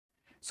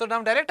So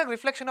ನಾವು ಡೈರೆಕ್ಟಾಗಿ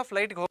reflection of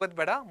ಲೈಟ್ಗೆ ಹೋಗೋದು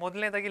ಬೇಡ,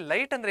 ಮೊದಲನೇದಾಗಿ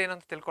ಲೈಟ್ ಅಂದರೆ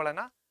ಏನಂತ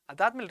ತಿಳ್ಕೊಳ್ಳೋಣ,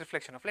 ಅದಾದ್ಮೇಲೆ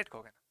ರಿಫ್ಲೆಕ್ಷನ್ ಆಫ್ ಲೈಟ್ಗೆ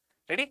ಹೋಗೋಣ.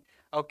 Ready?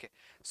 Okay.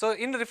 So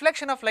in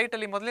reflection of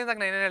ಲೈಟಲ್ಲಿ ಮೊದಲನೇದಾಗಿ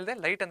ನಾನು ಏನು ಹೇಳಿದೆ,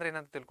 ಲೈಟ್ ಅಂದರೆ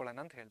ಏನಂತ ತಿಳ್ಕೊಳ್ಳೋಣ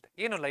ಅಂತ ಹೇಳಿದೆ.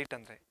 ಏನು ಲೈಟ್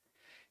ಅಂದರೆ?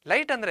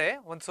 ಲೈಟ್ ಅಂದರೆ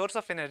ಒಂದು ಸೋರ್ಸ್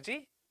ಆಫ್ ಎನರ್ಜಿ.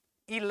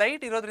 ಈ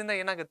ಲೈಟ್ ಇರೋದ್ರಿಂದ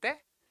ಏನಾಗುತ್ತೆ,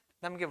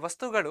 ನಮಗೆ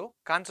ವಸ್ತುಗಳು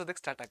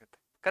ಕಾಣಿಸೋದಕ್ಕೆ ಸ್ಟಾರ್ಟ್ ಆಗುತ್ತೆ.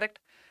 ಕರೆಕ್ಟ್?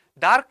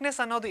 ಡಾರ್ಕ್ನೆಸ್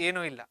ಅನ್ನೋದು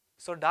ಏನೂ ಇಲ್ಲ.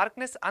 ಸೊ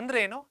ಡಾರ್ಕ್ನೆಸ್ ಅಂದರೆ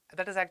ಏನು,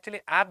 that is actually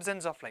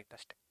absence of light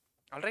ಅಷ್ಟೇ.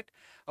 All right?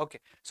 Okay.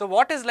 So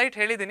what is light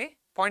ಹೇಳಿದ್ದೀನಿ,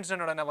 ಪಾಯಿಂಟ್ಸ್ನ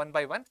ನೋಡೋಣ one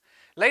by one.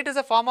 Light is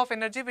a form of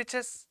energy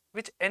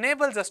which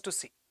enables us to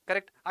C.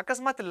 Correct?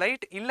 ಅಕಸ್ಮಾತ್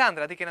light ಇಲ್ಲ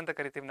ಅಂದರೆ ಅದಕ್ಕೆ ಏನಂತ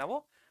ಕರಿತೀವಿ ನಾವು,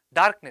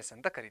 ಡಾರ್ಕ್ನೆಸ್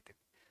ಅಂತ ಕರಿತೀವಿ.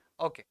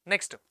 Okay.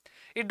 Next,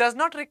 it does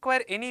not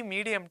require any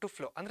medium to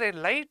flow. ಅಂದರೆ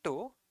ಲೈಟು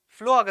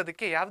ಫ್ಲೋ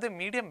ಆಗೋದಕ್ಕೆ ಯಾವುದೇ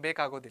ಮೀಡಿಯಂ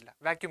ಬೇಕಾಗೋದಿಲ್ಲ,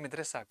 ವ್ಯಾಕ್ಯೂಮ್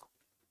ಇದ್ರೆ ಸಾಕು.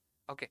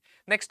 Okay.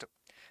 Next,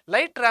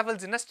 light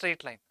travels in a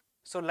straight line.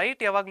 So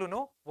light ಯಾವಾಗ್ಲೂ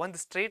ಒಂದು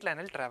ಸ್ಟ್ರೈಟ್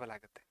ಲೈನಲ್ಲಿ ಟ್ರಾವೆಲ್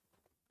ಆಗುತ್ತೆ.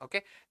 Okay.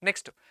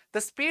 Next, the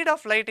speed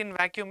of light in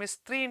vacuum is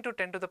 3 ×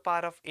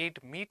 10⁻8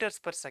 meters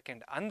per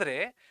second. ಅಂದರೆ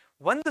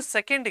ಒಂದು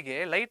ಸೆಕೆಂಡಿಗೆ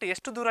ಲೈಟ್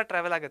ಎಷ್ಟು ದೂರ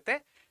ಟ್ರಾವೆಲ್ ಆಗುತ್ತೆ,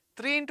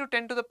 3 ×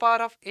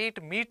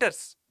 10⁸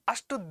 meters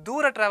ಅಷ್ಟು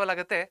ದೂರ ಟ್ರಾವೆಲ್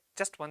ಆಗುತ್ತೆ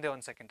ಜಸ್ಟ್ ಒಂದೇ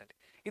ಒಂದು ಸೆಕೆಂಡಲ್ಲಿ.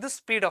 ಇದು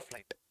ಸ್ಪೀಡ್ ಆಫ್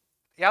ಲೈಟ್.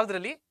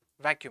 ಯಾವುದರಲ್ಲಿ?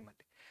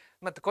 ವ್ಯಾಕ್ಯೂಮಲ್ಲಿ.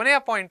 ಮತ್ತು ಕೊನೆಯ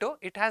point,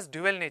 it has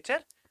dual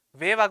nature.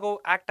 Wave ಆಗೋ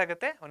ಆಕ್ಟ್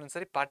ಆಗುತ್ತೆ,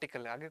 ಒಂದೊಂದ್ಸರಿ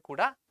ಪಾರ್ಟಿಕಲ್ ಆಗಿ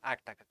ಕೂಡ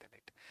ಆಕ್ಟ್ ಆಗುತ್ತೆ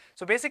ಲೈಟ್.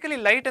 ಸೊ ಬೇಸಿಕಲಿ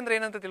ಲೈಟ್ ಅಂದ್ರೆ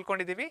ಏನಂತ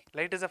ತಿಳ್ಕೊಂಡಿದ್ದೀವಿ,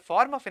 light is a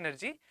form of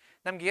energy.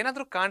 ನಮ್ಗೆ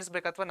ಏನಾದರೂ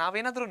ಕಾಣಿಸ್ಬೇಕು ಅಥವಾ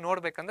ನಾವೇನಾದರೂ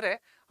ನೋಡ್ಬೇಕಂದ್ರೆ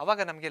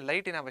ಅವಾಗ ನಮಗೆ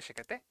ಲೈಟಿನ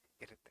ಅವಶ್ಯಕತೆ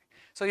ಇರುತ್ತೆ.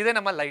 ಸೊ ಇದೇ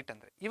ನಮ್ಮ ಲೈಟ್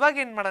ಅಂದ್ರೆ. ಇವಾಗ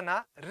ಏನು ಮಾಡೋಣ,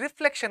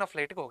 ರಿಫ್ಲೆಕ್ಷನ್ ಆಫ್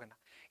ಲೈಟ್ಗೆ ಹೋಗೋಣ.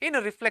 ಏನು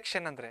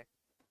ರಿಫ್ಲೆಕ್ಷನ್ ಅಂದ್ರೆ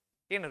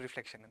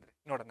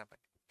ನೋಡೋಣ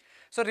ಬನ್ನಿ.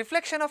 ಸೊ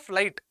ರಿಫ್ಲೆಕ್ಷನ್ ಆಫ್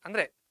ಲೈಟ್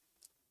ಅಂದ್ರೆ,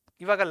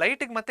 ಇವಾಗ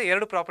ಲೈಟಿಗೆ ಮತ್ತೆ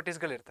ಎರಡು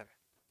ಪ್ರಾಪರ್ಟೀಸ್ಗಳು ಇರ್ತವೆ.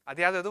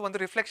 ಅದ್ಯಾವುದು? ಒಂದು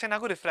ರಿಫ್ಲೆಕ್ಷನ್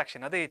ಹಾಗೂ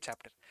ರಿಫ್ರಾಕ್ಷನ್. ಅದೇ ಈ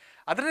ಚಾಪ್ಟರ್.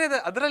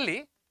 ಅದರಲ್ಲಿ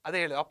ಅದೇ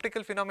ಹೇಳಿ,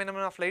 ಆಪ್ಟಿಕಲ್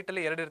ಫಿನಾಮಿನನ್ ಆಫ್ ಲೈಟ್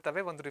ಅಲ್ಲಿ ಎರಡು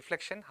ಇರ್ತವೆ, ಒಂದು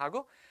ರಿಫ್ಲೆಕ್ಷನ್ ಹಾಗೂ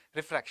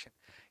ರಿಫ್ರಾಕ್ಷನ್.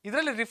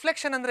 ಇದರಲ್ಲಿ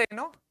ರಿಫ್ಲೆಕ್ಷನ್ ಅಂದ್ರೆ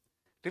ಏನು?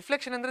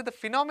 ರಿಫ್ಲೆಕ್ಷನ್ ಅಂದ್ರೆ the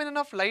phenomenon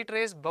of light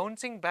rays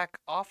bouncing back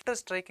after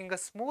striking a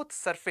smooth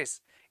surface.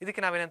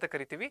 ಇದಕ್ಕೆ ನಾವೇನಂತ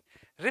ಕರಿತೀವಿ,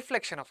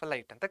 ರಿಫ್ಲೆಕ್ಷನ್ ಆಫ್ ಅ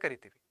ಲೈಟ್ ಅಂತ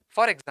ಕರಿತೀವಿ.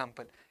 ಫಾರ್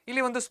ಎಕ್ಸಾಂಪಲ್,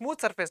 ಇಲ್ಲಿ ಒಂದು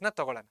ಸ್ಮೂತ್ ಸರ್ಫೇಸ್ನ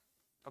ತಗೊಳ್ಳೋಣ.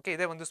 ಓಕೆ,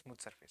 ಇದೇ ಒಂದು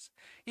ಸ್ಮೂತ್ ಸರ್ಫೇಸ್.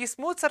 ಈ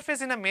ಸ್ಮೂತ್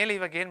ಸರ್ಫೇಸಿನ ಮೇಲೆ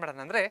ಇವಾಗ ಏನು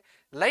ಮಾಡೋಣ ಅಂದ್ರೆ,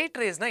 ಲೈಟ್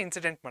ರೇಸ್ನ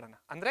ಇನ್ಸಿಡೆಂಟ್ ಮಾಡೋಣ.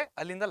 ಅಂದ್ರೆ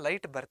ಅಲ್ಲಿಂದ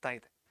ಲೈಟ್ ಬರ್ತಾ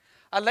ಇದೆ.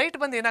 ಆ ಲೈಟ್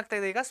ಬಂದು ಏನಾಗ್ತಾ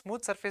ಇದೆ, ಈಗ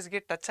ಸ್ಮೂತ್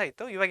ಸರ್ಫೇಸ್ಗೆ ಟಚ್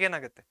ಆಯಿತು. ಇವಾಗ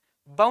ಏನಾಗುತ್ತೆ,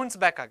 ಬೌನ್ಸ್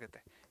ಬ್ಯಾಕ್ ಆಗುತ್ತೆ.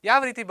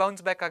 ಯಾವ ರೀತಿ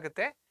ಬೌನ್ಸ್ ಬ್ಯಾಕ್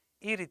ಆಗುತ್ತೆ?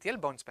 ಈ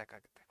ರೀತಿಯಲ್ಲಿ ಬೌನ್ಸ್ ಬ್ಯಾಕ್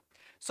ಆಗುತ್ತೆ.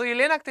 ಸೊ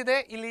ಇಲ್ಲಿ ಏನಾಗ್ತಿದೆ,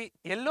 ಇಲ್ಲಿ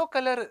ಯೆಲ್ಲೋ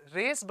ಕಲರ್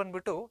ರೇಸ್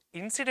ಬಂದ್ಬಿಟ್ಟು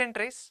ಇನ್ಸಿಡೆಂಟ್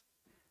ರೇಸ್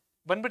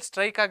ಬಂದ್ಬಿಟ್ಟು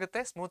ಸ್ಟ್ರೈಕ್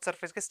ಆಗುತ್ತೆ ಸ್ಮೂತ್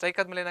ಸರ್ಫೇಸ್ಗೆ. ಸ್ಟ್ರೈಕ್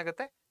ಆದ್ಮೇಲೆ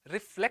ಏನಾಗುತ್ತೆ,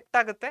 ರಿಫ್ಲೆಕ್ಟ್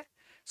ಆಗುತ್ತೆ.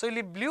 ಸೊ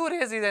ಇಲ್ಲಿ ಬ್ಲೂ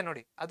ರೇಸ್ ಇದೆ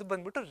ನೋಡಿ, ಅದು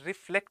ಬಂದ್ಬಿಟ್ಟು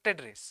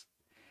ರಿಫ್ಲೆಕ್ಟೆಡ್ ರೇಸ್.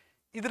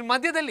 ಇದ್ರ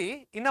ಮಧ್ಯದಲ್ಲಿ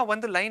ಇನ್ನ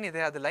ಒಂದು ಲೈನ್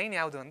ಇದೆ. ಅದು ಲೈನ್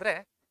ಯಾವುದು ಅಂದ್ರೆ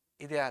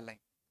ಇದೇ ಆ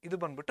ಲೈನ್. ಇದು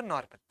ಬಂದ್ಬಿಟ್ಟು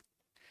ನಾರ್ಮಲ್.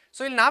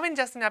 ಸೊ ಇಲ್ಲಿ ನಾವೇನು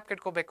ಜಾಸ್ತಿ ಜ್ಞಾಪಕ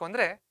ಇಟ್ಕೋಬೇಕು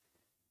ಅಂದ್ರೆ,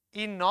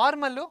 ಈ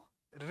ನಾರ್ಮಲ್ಲು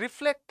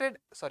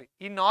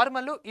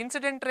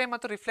ಇನ್ಸಿಡೆಂಟ್ ರೇ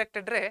ಮತ್ತು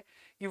ರಿಫ್ಲೆಕ್ಟೆಡ್ ರೇ,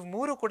 ಇವು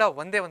ಮೂರು ಕೂಡ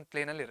ಒಂದೇ ಒಂದು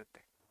ಪ್ಲೇನಲ್ಲಿ ಇರುತ್ತೆ.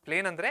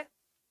 ಪ್ಲೇನ್ ಅಂದ್ರೆ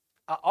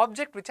ಆ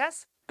object which has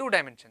 2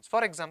 dimensions.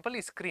 For example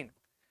ಈ ಸ್ಕ್ರೀನ್.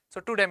 ಸೊ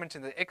 2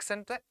 dimensions ಇದೆ, X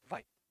and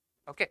Y.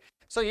 Okay.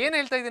 So ಏನು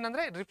ಹೇಳ್ತಾ ಇದ್ದೀನಿ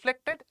ಅಂದ್ರೆ,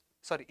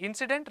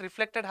 ಇನ್ಸಿಡೆಂಟ್,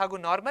 ರಿಫ್ಲೆಕ್ಟೆಡ್ ಹಾಗೂ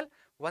ನಾರ್ಮಲ್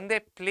ಒಂದೇ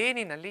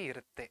ಪ್ಲೇನಿನಲ್ಲಿ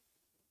ಇರುತ್ತೆ.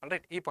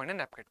 ಆಲ್ರೈಟ್, ಈ ಪಾಯಿಂಟ್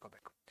ಜ್ಞಾಪಕ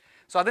ಇಟ್ಕೋಬೇಕು.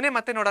 ಸೊ ಅದನ್ನೇ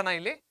ಮತ್ತೆ ನೋಡೋಣ.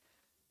 ಇಲ್ಲಿ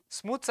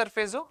ಸ್ಮೂತ್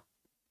ಸರ್ಫೇಸು,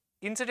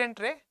 ಇನ್ಸಿಡೆಂಟ್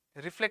ರೇ,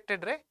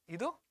 ರಿಫ್ಲೆಕ್ಟೆಡ್ ರೇ,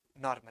 ಇದು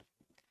ನಾರ್ಮಲ್.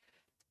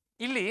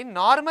 ಇಲ್ಲಿ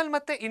ನಾರ್ಮಲ್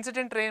ಮತ್ತೆ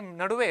ಇನ್ಸಿಡೆಂಟ್ ರೇ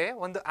ನಡುವೆ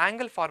ಒಂದು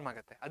ಆಂಗಲ್ ಫಾರ್ಮ್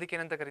ಆಗುತ್ತೆ. ಅದಕ್ಕೆ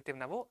ಏನಂತ ಕರಿತೀವಿ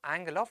ನಾವು,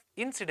 ಆಂಗಲ್ ಆಫ್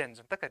ಇನ್ಸಿಡೆನ್ಸ್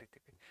ಅಂತ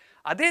ಕರಿತೀವಿ.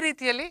 ಅದೇ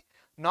ರೀತಿಯಲ್ಲಿ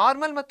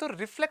ನಾರ್ಮಲ್ ಮತ್ತು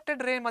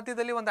ರಿಫ್ಲೆಕ್ಟೆಡ್ ರೇ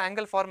ಮಧ್ಯದಲ್ಲಿ ಒಂದು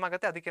ಆಂಗಲ್ ಫಾರ್ಮ್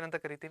ಆಗುತ್ತೆ. ಅದಕ್ಕೆ ಏನಂತ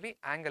ಕರಿತೀವಿ,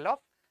 ಆಂಗಲ್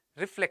ಆಫ್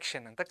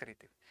ರಿಫ್ಲೆಕ್ಷನ್ ಅಂತ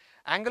ಕರಿತೀವಿ.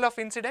 Angle of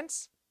incidence,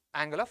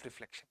 angle of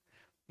reflection.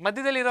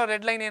 ಮಧ್ಯದಲ್ಲಿರೋ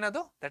red line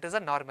ಏನದು, that is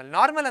a normal.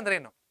 Normal ಅಂದ್ರೆ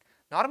ಏನು?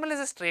 Normal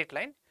is a straight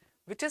line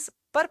which is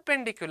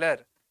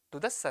perpendicular to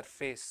the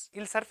surface.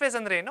 ಇಲ್ಲಿ ಸರ್ಫೇಸ್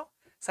ಅಂದ್ರೆ ಏನು?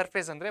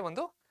 ಸರ್ಫೇಸ್ ಅಂದ್ರೆ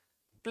ಒಂದು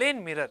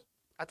ಪ್ಲೇನ್ ಮಿರರ್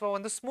ಅಥವಾ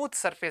ಒಂದು ಸ್ಮೂತ್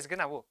ಸರ್ಫೇಸ್ಗೆ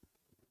ನಾವು,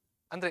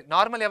 ಅಂದ್ರೆ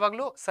ನಾರ್ಮಲ್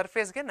ಯಾವಾಗಲೂ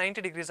ಸರ್ಫೇಸ್ಗೆ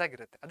 90 degrees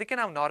ಆಗಿರುತ್ತೆ. ಅದಕ್ಕೆ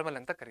ನಾವು ನಾರ್ಮಲ್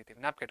ಅಂತ ಕರಿತೀವಿ.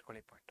 ಜ್ಞಾಪಕ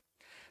ಇಟ್ಕೊಳ್ಳಿ ಪಾಯಿಂಟ್.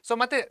 ಸೊ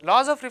ಮತ್ತೆ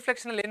ಲಾಸ್ ಆಫ್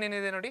ರಿಫ್ಲೆಕ್ಷನ್ ಅಲ್ಲಿ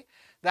ಏನೇನಿದೆ ನೋಡಿ,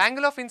 the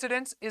angle of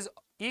incidence is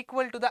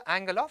equal to the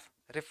angle of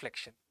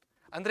reflection.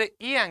 ಅಂದ್ರೆ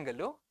ಈ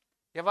ಆಂಗಲ್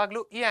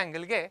ಯಾವಾಗಲೂ ಈ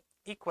ಆಂಗಲ್ಗೆ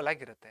ಈಕ್ವಲ್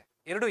ಆಗಿರುತ್ತೆ.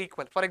 ಎರಡು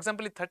ಈಕ್ವಲ್. ಫಾರ್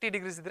ಎಕ್ಸಾಂಪಲ್, 30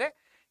 degrees ಇದ್ರೆ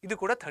ಇದು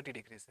ಕೂಡ 30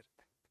 degrees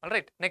ಇರುತ್ತೆ. All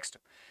right. Next,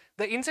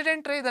 the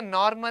incident ರೇ the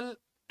normal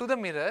to the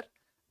mirror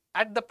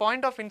at the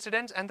point of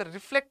incidence and the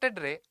reflected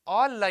ray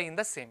all lie in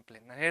the same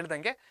plane. ನಾನು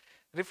ಹೇಳ್ದಂಗೆ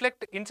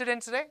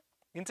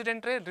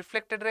incident ರೇ,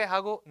 reflected ರೇ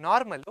ಹಾಗೂ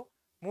ನಾರ್ಮಲ್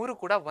ಮೂರು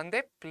ಕೂಡ ಒಂದೇ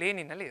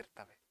ಪ್ಲೇನಿನಲ್ಲಿ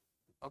ಇರ್ತವೆ.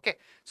 ಓಕೆ.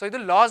 ಸೊ ಇದು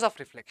ಲಾಸ್ ಆಫ್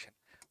ರಿಫ್ಲೆಕ್ಷನ್.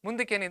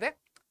 ಮುಂದಕ್ಕೆ ಏನಿದೆ,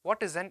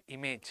 what is an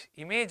image?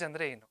 Image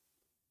ಅಂದ್ರೆ ಏನು?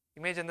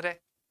 ಇಮೇಜ್ ಅಂದ್ರೆ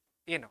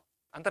ಏನು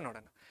ಅಂತ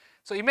ನೋಡೋಣ.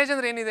 ಸೊ ಇಮೇಜ್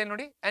ಅಂದ್ರೆ ಏನಿದೆ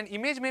ನೋಡಿ, an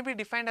image may be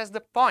defined as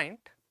the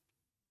point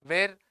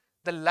where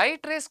the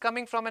light rays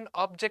coming from an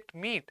object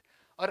meet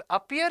or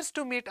appears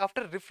to meet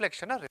after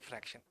reflection or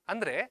refraction.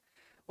 ಅಂದ್ರೆ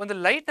ಒಂದು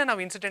ಲೈಟ್ನ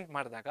ನಾವು ಇನ್ಸಿಡೆಂಟ್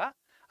ಮಾಡಿದಾಗ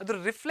ಅದು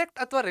ರಿಫ್ಲೆಕ್ಟ್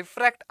ಅಥವಾ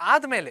ರಿಫ್ರಾಕ್ಟ್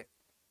ಆದಮೇಲೆ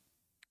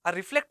ಆ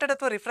ರಿಫ್ಲೆಕ್ಟೆಡ್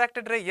ಅಥವಾ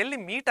ರಿಫ್ರಾಕ್ಟೆಡ್ ರೇ ಎಲ್ಲಿ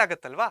ಮೀಟ್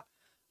ಆಗುತ್ತಲ್ವಾ,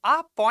 ಆ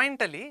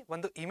ಪಾಯಿಂಟಲ್ಲಿ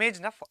ಒಂದು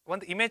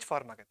ಇಮೇಜ್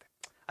ಫಾರ್ಮ್ ಆಗುತ್ತೆ.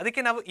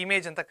 ಅದಕ್ಕೆ ನಾವು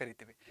ಇಮೇಜ್ ಅಂತ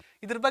ಕರಿತೀವಿ.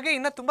 ಇದ್ರ ಬಗ್ಗೆ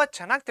ಇನ್ನೂ ತುಂಬ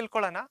ಚೆನ್ನಾಗಿ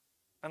ತಿಳ್ಕೊಳ್ಳೋಣ.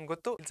 ನನ್ಗೆ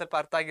ಗೊತ್ತು ಇಲ್ಲಿ ಸ್ವಲ್ಪ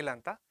ಅರ್ಥ ಆಗಿಲ್ಲ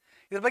ಅಂತ.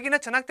 ಇದ್ರ ಬಗ್ಗೆ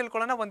ಇನ್ನೂ ಚೆನ್ನಾಗಿ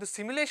ತಿಳ್ಕೊಳ್ಳೋಣ ಒಂದು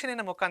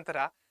ಸಿಮ್ಯುಲೇಷನಿನ ಮುಖಾಂತರ.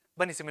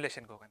 ಬನ್ನಿ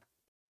ಸಿಮ್ಯುಲೇಷನ್ಗೆ ಹೋಗೋಣ.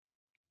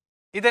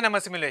 ಇದೇ ನಮ್ಮ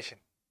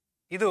ಸಿಮ್ಯುಲೇಷನ್.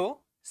 ಇದು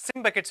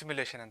ಸಿಮ್ ಬಕೆಟ್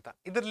ಸಿಮ್ಯುಲೇಷನ್ ಅಂತ.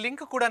 ಇದ್ರ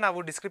ಲಿಂಕ್ ಕೂಡ ನಾವು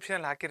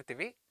ಡಿಸ್ಕ್ರಿಪ್ಷನಲ್ಲಿ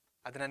ಹಾಕಿರ್ತೀವಿ.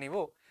 ಅದನ್ನ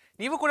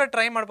ನೀವು ಕೂಡ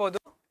ಟ್ರೈ ಮಾಡ್ಬೋದು.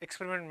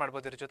 ಎಕ್ಸ್ಪೆರಿಮೆಂಟ್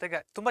ಮಾಡ್ಬೋದು, ಇದ್ರ ಜೊತೆಗೆ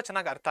ತುಂಬ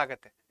ಚೆನ್ನಾಗಿ ಅರ್ಥ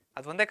ಆಗುತ್ತೆ.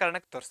 ಅದು ಒಂದೇ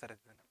ಕಾರಣಕ್ಕೆ ತೋರಿಸ್ತಾರೆ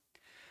ಇದನ್ನು.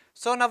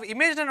 ಸೊ ನಾವು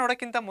ಇಮೇಜ್ನ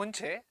ನೋಡೋಕ್ಕಿಂತ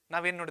ಮುಂಚೆ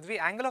ನಾವೇನು ನೋಡಿದ್ವಿ,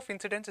 angle of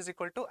incidence is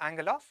equal to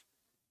angle of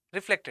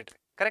reflected ರೇ,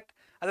 ಕರೆಕ್ಟ್.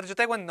 ಅದ್ರ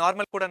ಜೊತೆಗೆ ಒಂದು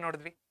ನಾರ್ಮಲ್ ಕೂಡ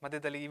ನೋಡಿದ್ವಿ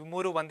ಮಧ್ಯದಲ್ಲಿ, ಇವು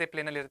ಮೂರು ಒಂದೇ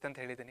ಪ್ಲೇನಲ್ಲಿ ಇರುತ್ತೆ ಅಂತ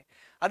ಹೇಳಿದ್ದೀನಿ.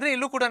 ಅದನ್ನ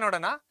ಇಲ್ಲೂ ಕೂಡ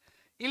ನೋಡೋಣ.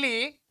 ಇಲ್ಲಿ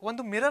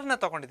ಒಂದು ಮಿರರ್ನ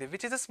ತಗೊಂಡಿದ್ದೀವಿ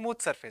which is a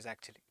smooth surface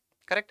actually,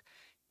 correct.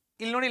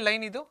 ಇಲ್ಲಿ ನೋಡಿ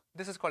ಲೈನ್ ಇದು,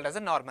 this is called as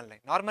a normal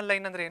line. Normal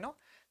line ಅಂದ್ರೆ ಏನು,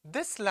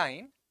 this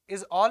line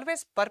is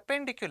always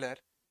perpendicular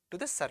to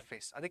the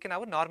surface, ಅದಕ್ಕೆ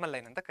ನಾವು ನಾರ್ಮಲ್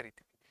ಲೈನ್ ಅಂತ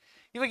ಕರಿತೀವಿ.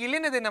 ಇವಾಗ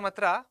ಇಲ್ಲೇನಿದೆ, ನಮ್ಮ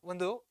ಹತ್ರ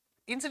ಒಂದು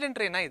ಇನ್ಸಿಡೆಂಟ್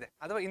ರೇನ ಇದೆ,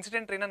 ಅಥವಾ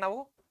ಇನ್ಸಿಡೆಂಟ್ ರೇನ ನಾವು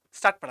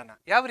ಸ್ಟಾರ್ಟ್ ಮಾಡೋಣ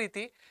ಯಾವ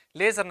ರೀತಿ,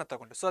 ಲೇಸರ್ನ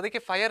ತಗೊಂಡು. ಸೊ ಅದಕ್ಕೆ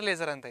ಫೈರ್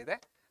ಲೇಸರ್ ಅಂತ ಇದೆ.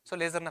 ಸೊ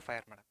ಲೇಸರ್ನ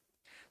ಫೈರ್ ಮಾಡೋಣ.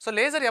 ಸೊ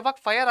ಲೇಸರ್ ಯಾವಾಗ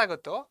ಫೈರ್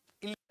ಆಗುತ್ತೋ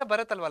ಇಲ್ಲಿ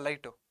ಬರುತ್ತಲ್ವ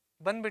ಲೈಟು,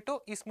 ಬಂದ್ಬಿಟ್ಟು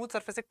ಈ ಸ್ಮೂತ್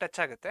ಸರ್ಫೇಸಿಗೆ ಟಚ್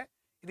ಆಗುತ್ತೆ.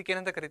 ಇದಕ್ಕೆ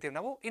ಏನಂತ ಕರಿತೀವಿ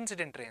ನಾವು,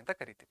 ಇನ್ಸಿಡೆಂಟ್ ರೇ ಅಂತ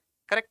ಕರಿತೀವಿ,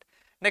 ಕರೆಕ್ಟ್.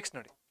 ನೆಕ್ಸ್ಟ್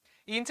ನೋಡಿ,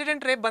 ಈ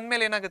ಇನ್ಸಿಡೆಂಟ್ ರೇ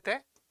ಬಂದ್ಮೇಲೆ ಏನಾಗುತ್ತೆ,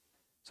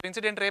 ಸೊ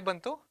ಇನ್ಸಿಡೆಂಟ್ ರೇ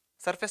ಬಂತು,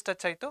 ಸರ್ಫೇಸ್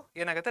ಟಚ್ ಆಯಿತು,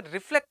 ಏನಾಗುತ್ತೆ,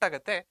 ರಿಫ್ಲೆಕ್ಟ್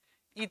ಆಗುತ್ತೆ.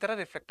 ಈ ಥರ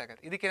ರಿಫ್ಲೆಕ್ಟ್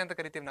ಆಗುತ್ತೆ. ಇದಕ್ಕೆ ಏನಂತ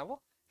ಕರಿತೀವಿ ನಾವು,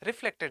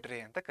 ರಿಫ್ಲೆಕ್ಟೆಡ್ ರೇ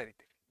ಅಂತ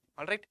ಕರಿತೀವಿ.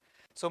 All right.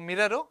 ಸೊ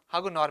ಮಿರರು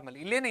ಹಾಗೂ ನಾರ್ಮಲ್,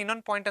 ಇಲ್ಲೇನು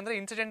ಇನ್ನೊಂದು ಪಾಯಿಂಟ್ ಅಂದರೆ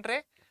ಇನ್ಸಿಡೆಂಟ್ ರೇ,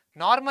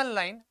 ನಾರ್ಮಲ್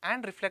ಲೈನ್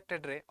ಆ್ಯಂಡ್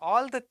ರಿಫ್ಲೆಕ್ಟೆಡ್ ರೇ,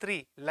 ಆಲ್ ದ ತ್ರೀ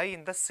ಲೈ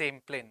ಇನ್ ದ ಸೇಮ್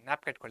ಪ್ಲೇನ್.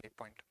 ಜ್ಞಾಪಕ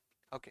point.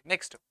 Okay,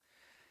 next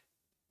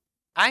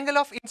angle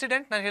of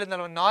incident. ನಾನು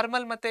ಹೇಳಿದ್ನಲ್ವ,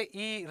 ನಾರ್ಮಲ್ ಮತ್ತೆ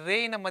ಈ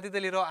ರೇನ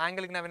ಮಧ್ಯದಲ್ಲಿರೋ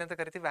ಆಂಗಲ್ಗೆ ನಾವೇನಂತ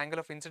ಕರಿತೀವಿ,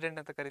 ಆಂಗಲ್ ಆಫ್ ಇನ್ಸಿಡೆಂಟ್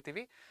ಅಂತ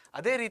ಕರಿತೀವಿ.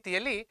 ಅದೇ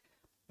ರೀತಿಯಲ್ಲಿ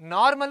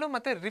ನಾರ್ಮಲ್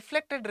ಮತ್ತೆ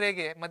ರಿಫ್ಲೆಕ್ಟೆಡ್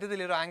ರೇಗೆ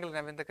ಮಧ್ಯದಲ್ಲಿರೋ ಆಂಗಲ್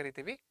ನಾವೇಂತ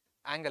ಕರಿತೀವಿ,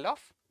 angle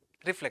of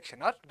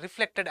reflection R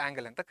reflected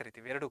angle ಅಂತ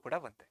ಕರಿತೀವಿ. ಎರಡೂ ಕೂಡ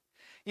ಒಂದೇ.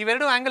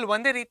 ಇವೆರಡು ಆಂಗಲ್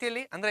ಒಂದೇ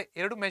ರೀತಿಯಲ್ಲಿ, ಅಂದ್ರೆ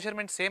ಎರಡು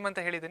ಮೆಜರ್ಮೆಂಟ್ ಸೇಮ್ ಅಂತ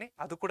ಹೇಳಿದ್ದೀನಿ.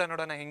 ಅದು ಕೂಡ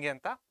ನೋಡೋಣ ಹೆಂಗೆ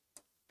ಅಂತ.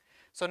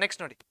 ಸೊ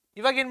ನೆಕ್ಸ್ಟ್ ನೋಡಿ,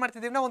 ಇವಾಗ ಏನು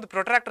ಮಾಡ್ತಿದ್ದೀವಿ ನಾವು, ಒಂದು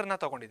ಪ್ರೊಟ್ರಾಕ್ಟರ್ನ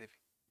ತಗೊಂಡಿದ್ದೀವಿ.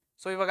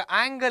 ಸೊ ಇವಾಗ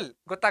ಆಂಗಲ್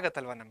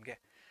ಗೊತ್ತಾಗತ್ತಲ್ವ ನಮಗೆ.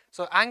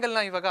 ಸೊ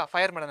ಆಂಗಲ್ನ ಇವಾಗ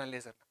ಫೈರ್ ಮಾಡೋಣ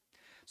ಲೇಸರ್ನ.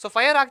 ಸೊ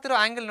ಫೈರ್ ಆಗ್ತಿರೋ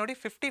ಆಂಗಲ್ ನೋಡಿ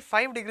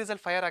 55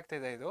 ಡಿಗ್ರೀಸಲ್ಲಿ ಫೈರ್ ಆಗ್ತಾ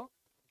ಇದೆ ಇದು.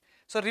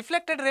 ಸೊ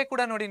ರಿಫ್ಲೆಕ್ಟೆಡ್ ರೇ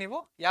ಕೂಡ ನೋಡಿ ನೀವು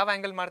ಯಾವ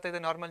ಆಂಗಲ್ ಮಾಡ್ತಾ ಇದೆ,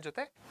 ನಾರ್ಮಲ್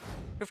ಜೊತೆ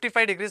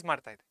 55 ಡಿಗ್ರೀಸ್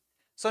ಮಾಡ್ತಾ ಇದೆ.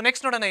 ಸೊ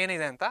ನೆಕ್ಸ್ಟ್ ನೋಡೋಣ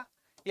ಏನಿದೆ ಅಂತ.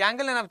 ಈ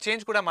ಆಂಗಲ್ನ ನಾವು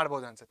ಚೇಂಜ್ ಕೂಡ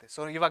ಮಾಡ್ಬೋದು ಅನ್ಸುತ್ತೆ.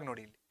 ಸೊ ಇವಾಗ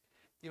ನೋಡಿ, ಇಲ್ಲಿ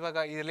ಇವಾಗ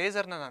ಈ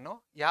ಲೇಸರ್ನ ನಾನು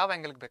ಯಾವ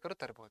ಆಂಗಲ್ಗೆ ಬೇಕಾದ್ರೂ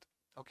ತರ್ಬೋದು.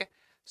 ಓಕೆ,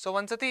 ಸೊ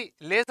ಒಂದ್ಸತಿ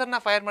ಲೇಸರ್ನ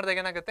ಫೈರ್ ಮಾಡಿದಾಗ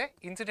ಏನಾಗುತ್ತೆ,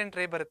 ಇನ್ಸಿಡೆಂಟ್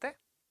ರೇ ಬರುತ್ತೆ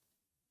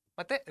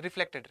ಮತ್ತೆ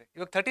ರಿಫ್ಲೆಕ್ಟೆಡ್ ರೇ.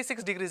 ಇವಾಗ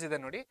 36 ಡಿಗ್ರೀಸ್ ಇದೆ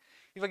ನೋಡಿ.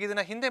 ಇವಾಗ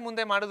ಇದನ್ನ ಹಿಂದೆ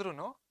ಮುಂದೆ ಮಾಡಿದ್ರು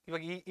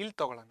ಇವಾಗ ಇಲ್ಲಿ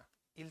ತಗೊಳ್ಳೋಣ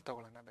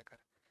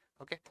ಬೇಕಾದ್ರೆ.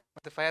 ಓಕೆ,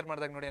 ಮತ್ತೆ ಫೈರ್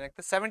ಮಾಡಿದಾಗ ನೋಡಿ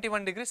ಏನಾಗುತ್ತೆ,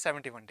 71 ಡಿಗ್ರೀಸ್,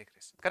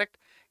 ಕರೆಕ್ಟ್.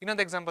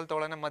 ಇನ್ನೊಂದು ಎಕ್ಸಾಂಪಲ್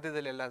ತಗೊಳ್ಳೋಣ,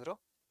 ಮಧ್ಯದಲ್ಲಿ ಎಲ್ಲಾದರೂ.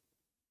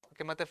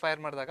 ಓಕೆ, ಮತ್ತೆ ಫೈರ್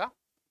ಮಾಡಿದಾಗ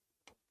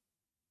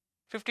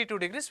 52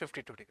 ಡಿಗ್ರೀಸ್.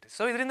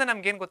 ಸೊ ಇದರಿಂದ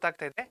ನಮ್ಗೆ ಏನು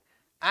ಗೊತ್ತಾಗ್ತಾ ಇದೆ,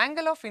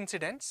 angle of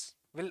incidence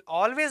will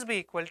always B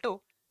equal to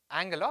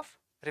angle of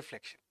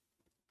reflection.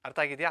 ಅರ್ಥ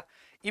ಆಗಿದೆಯಾ?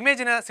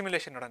 ಇಮೇಜಿನ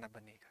ಸಿಮ್ಯುಲೇಷನ್ ನೋಡೋಣ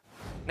ಬನ್ನಿ ಈಗ.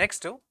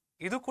 ನೆಕ್ಸ್ಟು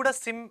ಇದು ಕೂಡ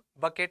ಸಿಮ್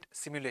ಬಕೆಟ್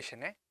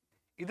ಸಿಮ್ಯುಲೇಷನ್ನೇ.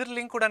 ಇದ್ರ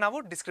ಲಿಂಕ್ ಕೂಡ ನಾವು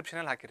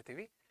ಡಿಸ್ಕ್ರಿಪ್ಷನಲ್ಲಿ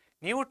ಹಾಕಿರ್ತೀವಿ,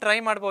 ನೀವು ಟ್ರೈ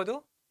ಮಾಡ್ಬೋದು.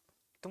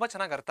 ತುಂಬ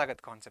ಚೆನ್ನಾಗಿ ಅರ್ಥ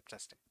ಆಗುತ್ತೆ ಕಾನ್ಸೆಪ್ಟ್ಸ್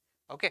ಅಷ್ಟೇ.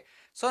 ಓಕೆ,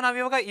 ಸೊ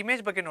ನಾವಿವಾಗ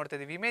ಇಮೇಜ್ ಬಗ್ಗೆ ನೋಡ್ತಾ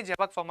ಇದೀವಿ. ಇಮೇಜ್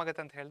ಯಾವಾಗ ಫಾರ್ಮ್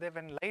ಆಗುತ್ತೆ ಅಂತ ಹೇಳಿದೆ,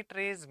 when light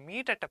rays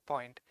meet at a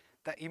point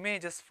the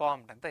image is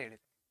formed ಅಂತ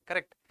ಹೇಳಿದೆ,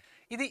 ಕರೆಕ್ಟ್.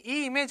 ಈ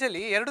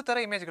ಇಮೇಜಲ್ಲಿ ಎರಡು ಥರ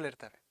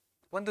ಇಮೇಜ್ಗಳಿರ್ತವೆ.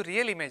 ಒಂದು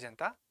ರಿಯಲ್ ಇಮೇಜ್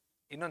ಅಂತ,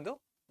 ಇನ್ನೊಂದು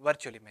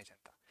ವರ್ಚುವಲ್ ಇಮೇಜ್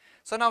ಅಂತ.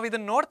 ಸೊ ನಾವು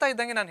ಇದನ್ನು ನೋಡ್ತಾ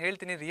ಇದ್ದಂಗೆ ನಾನು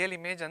ಹೇಳ್ತೀನಿ ರಿಯಲ್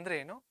ಇಮೇಜ್ ಅಂದರೆ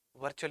ಏನು,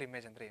 ವರ್ಚುವಲ್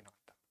ಇಮೇಜ್ ಅಂದರೆ ಏನು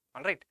ಅಂತ.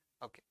 All right.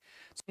 ಓಕೆ,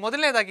 ಸೊ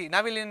ಮೊದಲನೇದಾಗಿ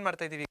ನಾವಿಲ್ಲಿ ಏನು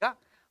ಮಾಡ್ತಾ ಇದ್ದೀವಿ, ಈಗ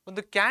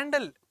ಒಂದು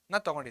ಕ್ಯಾಂಡಲ್ನ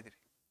ತೊಗೊಂಡಿದ್ದೀವಿ.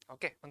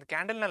 ಓಕೆ, ಒಂದು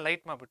ಕ್ಯಾಂಡಲ್ನ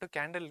ಲೈಟ್ ಮಾಡಿಬಿಟ್ಟು,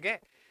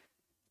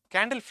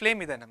 ಕ್ಯಾಂಡಲ್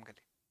ಫ್ಲೇಮ್ ಇದೆ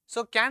ನಮಗಲ್ಲಿ. ಸೊ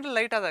ಕ್ಯಾಂಡಲ್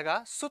ಲೈಟ್ ಆದಾಗ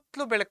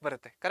ಸುತ್ತಲೂ ಬೆಳಕು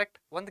ಬರುತ್ತೆ, ಕರೆಕ್ಟ್.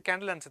 ಒಂದು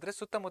ಕ್ಯಾಂಡಲ್ ಅನ್ಸಿದ್ರೆ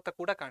ಸುತ್ತಮುತ್ತ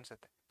ಕೂಡ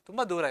ಕಾಣಿಸುತ್ತೆ,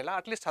 ತುಂಬ ದೂರ ಇಲ್ಲ,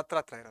 ಅಟ್ಲೀಸ್ಟ್ ಹತ್ರ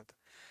ಇರೋದು.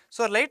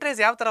 ಸೊ ಲೈಟ್ ರೇಸ್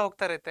ಯಾವ ಥರ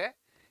ಹೋಗ್ತಾ ಇರುತ್ತೆ,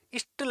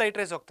 ಇಷ್ಟು ಲೈಟ್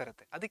ರೇಸ್ ಹೋಗ್ತಾ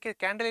ಇರುತ್ತೆ. ಅದಕ್ಕೆ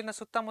ಕ್ಯಾಂಡಲಿನ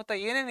ಸುತ್ತಮುತ್ತ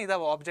ಏನೇನು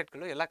ಇದಾವೆ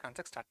ಆಬ್ಜೆಕ್ಟ್ಗಳು ಎಲ್ಲ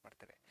ಕಾಣಿಸಕ್ಕೆ ಸ್ಟಾರ್ಟ್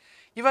ಮಾಡ್ತೇವೆ.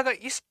 ಇವಾಗ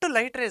ಇಷ್ಟು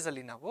ಲೈಟ್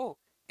ರೇಸಲ್ಲಿ ನಾವು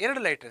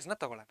 2 ಲೈಟ್ ರೇಸ್ನ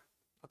ತೊಗೊಳ್ಳೋಣ.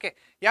 ಓಕೆ,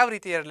 ಯಾವ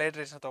ರೀತಿ 2 ಲೈಟ್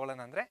ರೇಸ್ನ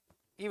ತೊಗೊಳ್ಳೋಣ ಅಂದರೆ,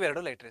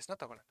 ಇವೆರಡು ಲೈಟ್ ರೇಸ್ನ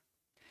ತೊಗೊಳ್ಳೋಣ.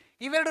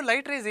 ಇವೆರಡು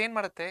ಲೈಟ್ ರೇಸ್ ಏನು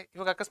ಮಾಡುತ್ತೆ,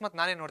 ಇವಾಗ ಅಕಸ್ಮಾತ್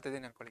ನಾನೇ ನೋಡ್ತಾ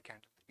ಇದ್ದೀನಿ ಅನ್ಕೊಳ್ಳಿ,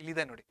 ಕ್ಯಾಂಡಲ್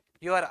ಇಲ್ಲಿದೆ ನೋಡಿ,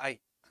 ಯು ಆರ್ ಐ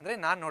ಅಂದರೆ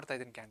ನಾನು ನೋಡ್ತಾ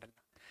ಇದ್ದೀನಿ ಕ್ಯಾಂಡಲ್ನ.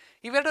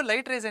 ಇವೆರಡು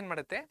ಲೈಟ್ ರೇಸ್ ಏನು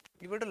ಮಾಡುತ್ತೆ,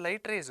 ಇವೆರಡು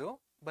ಲೈಟ್ ರೇಸು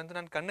ಬಂದು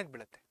ನನ್ನ ಕಣ್ಣಿಗೆ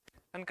ಬೀಳುತ್ತೆ.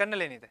 ನನ್ನ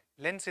ಕಣ್ಣಲ್ಲಿ ಏನಿದೆ,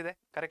 ಲೆನ್ಸ್ ಇದೆ,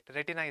 ಕರೆಕ್ಟ್,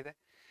 ರೆಟಿನಾ ಇದೆ.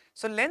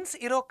 ಸೊ ಲೆನ್ಸ್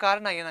ಇರೋ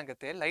ಕಾರಣ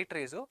ಏನಾಗುತ್ತೆ, ಲೈಟ್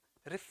ರೇಸು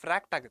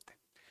ರಿಫ್ರಾಕ್ಟ್ ಆಗುತ್ತೆ.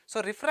 ಸೊ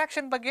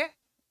ರಿಫ್ರಾಕ್ಷನ್ ಬಗ್ಗೆ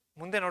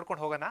ಮುಂದೆ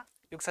ನೋಡ್ಕೊಂಡು ಹೋಗೋಣ.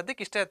 ಇವಾಗ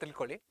ಸದ್ಯಕ್ಕೆ ಇಷ್ಟೇ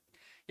ತಿಳ್ಕೊಳ್ಳಿ,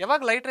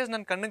 ಯಾವಾಗ ಲೈಟ್ ರೇಸ್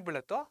ನನ್ನ ಕಣ್ಣಿಗೆ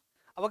ಬೀಳುತ್ತೋ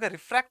ಅವಾಗ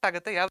ರಿಫ್ರಾಕ್ಟ್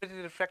ಆಗುತ್ತೆ. ಯಾವ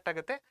ರೀತಿ ರಿಫ್ರಾಕ್ಟ್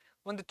ಆಗುತ್ತೆ,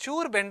 ಒಂದು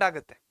ಚೂರು ಬೆಂಡ್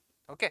ಆಗುತ್ತೆ.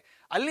 ಓಕೆ,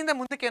 ಅಲ್ಲಿಂದ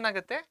ಮುಂದಕ್ಕೆ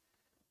ಏನಾಗುತ್ತೆ,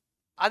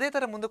 ಅದೇ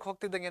ಥರ ಮುಂದಕ್ಕೆ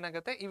ಹೋಗ್ತಿದ್ದಂಗೆ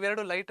ಏನಾಗುತ್ತೆ,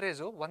 ಇವೆರಡು ಲೈಟ್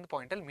ರೇಸು ಒಂದು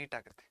ಪಾಯಿಂಟಲ್ಲಿ ಮೀಟ್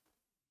ಆಗುತ್ತೆ.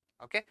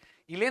 ಓಕೆ,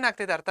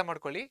 ಇಲ್ಲೇನಾಗ್ತಿದೆ ಅರ್ಥ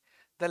ಮಾಡ್ಕೊಳ್ಳಿ,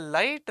 the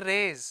light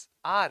rays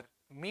R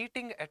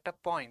meeting at a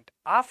point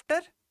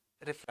after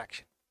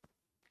refraction.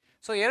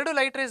 So ಎರಡು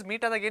ಲೈಟ್ ರೇಸ್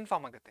ಮೀಟ್ ಆದಾಗ ಏನು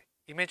ಫಾರ್ಮ್ ಆಗುತ್ತೆ,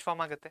 ಇಮೇಜ್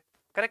ಫಾರ್ಮ್ ಆಗುತ್ತೆ,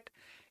 ಕರೆಕ್ಟ್.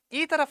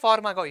 ಈ ಥರ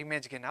ಫಾರ್ಮ್ ಆಗೋ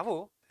ಇಮೇಜ್ಗೆ ನಾವು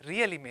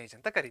ರಿಯಲ್ ಇಮೇಜ್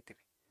ಅಂತ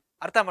ಕರಿತೀವಿ.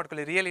 ಅರ್ಥ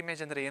ಮಾಡ್ಕೊಳ್ಳಿ ರಿಯಲ್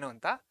ಇಮೇಜ್ ಅಂದರೆ ಏನು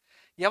ಅಂತ.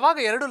 ಯಾವಾಗ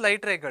ಎರಡು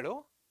ಲೈಟ್ ರೇಗಳು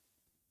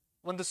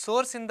ಒಂದು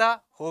ಸೋರ್ಸಿಂದ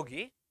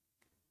ಹೋಗಿ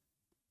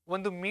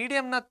ಒಂದು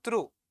ಮೀಡಿಯಂನ ಥ್ರೂ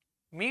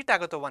ಮೀಟ್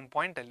ಆಗುತ್ತೋ ಒಂದು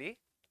ಪಾಯಿಂಟಲ್ಲಿ,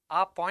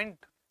 ಆ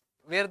point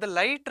where the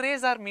light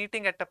rays R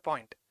meeting at a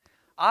point,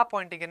 ಆ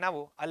ಪಾಯಿಂಟಿಗೆ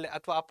ನಾವು ಅಲ್ಲಿ,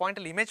 ಅಥವಾ ಆ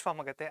ಪಾಯಿಂಟಲ್ಲಿ ಇಮೇಜ್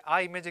ಫಾರ್ಮ್ ಆಗುತ್ತೆ, ಆ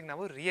ಇಮೇಜಿಗೆ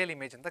ನಾವು ರಿಯಲ್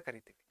ಇಮೇಜ್ ಅಂತ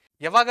ಕರಿತೀವಿ.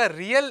 ಯಾವಾಗ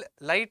ರಿಯಲ್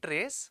ಲೈಟ್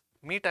ರೇಸ್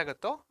ಮೀಟ್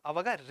ಆಗುತ್ತೋ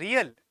ಅವಾಗ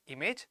ರಿಯಲ್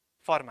ಇಮೇಜ್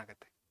ಫಾರ್ಮ್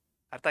ಆಗುತ್ತೆ.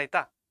 ಅರ್ಥ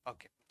ಆಯ್ತಾ?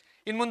 ಓಕೆ,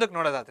 ಇನ್ನು ಮುಂದಕ್ಕೆ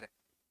ನೋಡೋದಾದ್ರೆ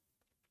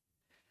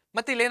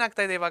ಮತ್ತೆ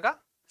ಇಲ್ಲೇನಾಗ್ತಾ ಇದೆ, ಇವಾಗ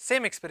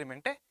ಸೇಮ್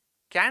ಎಕ್ಸ್ಪೆರಿಮೆಂಟೇ.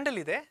 ಕ್ಯಾಂಡಲ್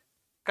ಇದೆ,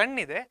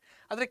 ಕಣ್ಣಿದೆ,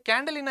 ಆದರೆ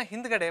ಕ್ಯಾಂಡಲಿನ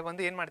ಹಿಂದ್ಗಡೆ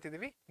ಒಂದು ಏನು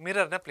ಮಾಡ್ತಿದ್ದೀವಿ,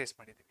 ಮಿರರ್ನ ಪ್ಲೇಸ್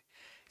ಮಾಡಿದ್ದೀವಿ.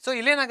 ಸೊ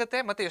ಇಲ್ಲೇನಾಗುತ್ತೆ,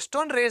 ಮತ್ತೆ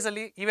ಎಷ್ಟೊಂದು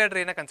ರೇಸಲ್ಲಿ ಇವೆರಡು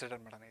ರೇನ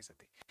ಕನ್ಸಿಡರ್ ಮಾಡೋಣ ಈ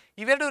ಸತಿ.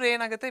 ಇವೆರಡು ರೇ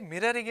ಏನಾಗುತ್ತೆ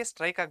ಮಿರರಿಗೆ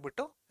ಸ್ಟ್ರೈಕ್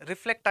ಆಗಿಬಿಟ್ಟು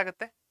ರಿಫ್ಲೆಕ್ಟ್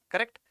ಆಗುತ್ತೆ.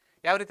 ಕರೆಕ್ಟ್?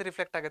 ಯಾವ ರೀತಿ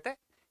ರಿಫ್ಲೆಕ್ಟ್ ಆಗುತ್ತೆ?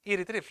 ಈ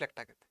ರೀತಿ ರಿಫ್ಲೆಕ್ಟ್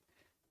ಆಗುತ್ತೆ.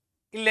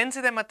 ಇಲ್ಲಿ ಲೆನ್ಸ್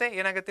ಇದೆ ಮತ್ತೆ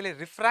ಏನಾಗುತ್ತೆ ಇಲ್ಲಿ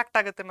ರಿಫ್ರಾಕ್ಟ್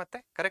ಆಗುತ್ತೆ ಮತ್ತೆ.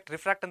 ಕರೆಕ್ಟ್?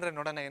 ರಿಫ್ರಾಕ್ಟ್ ಅಂದ್ರೆ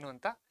ನೋಡೋಣ ಏನು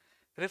ಅಂತ.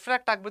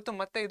 ರಿಫ್ರಾಕ್ಟ್ ಆಗ್ಬಿಟ್ಟು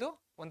ಮತ್ತೆ ಇದು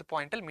ಒಂದು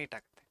ಪಾಯಿಂಟಲ್ಲಿ ಮೀಟ್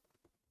ಆಗುತ್ತೆ.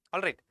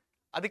 ಆಲ್ ರೈಟ್,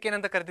 ಅದಕ್ಕೆ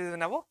ಏನಂತ ಕರಿತಿದ್ವಿ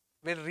ನಾವು?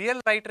 Wear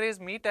real light rays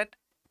meet at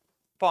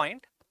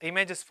point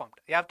image is formed.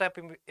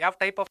 ಯಾವ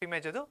ಟೈಪ್ ಆಫ್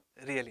ಇಮೇಜ್ ಅದು?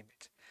 Real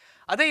image.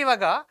 ಅದೇ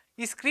ಇವಾಗ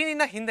ಈ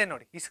ಸ್ಕ್ರೀನಿನ ಹಿಂದೆ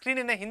ನೋಡಿ, ಈ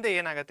ಸ್ಕ್ರೀನಿನ ಹಿಂದೆ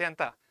ಏನಾಗುತ್ತೆ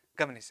ಅಂತ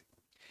ಗಮನಿಸಿ.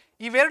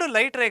 ಇವೆರಡು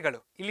ಲೈಟ್ ರೇಗಳು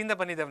ಇಲ್ಲಿಂದ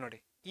ಬಂದಿದ್ದಾವೆ ನೋಡಿ,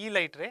 ಈ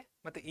ಲೈಟ್ ರೇ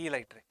ಮತ್ತು ಈ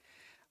ಲೈಟ್ ರೇ.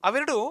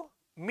 ಅವೆರಡು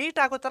ಮೀಟ್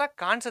ಆಗೋ ಥರ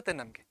ಕಾಣಿಸುತ್ತೆ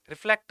ನಮಗೆ.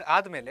 ರಿಫ್ಲೆಕ್ಟ್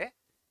ಆದಮೇಲೆ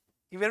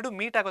ಇವೆರಡು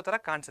ಮೀಟ್ ಆಗೋ ಥರ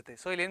ಕಾಣಿಸುತ್ತೆ.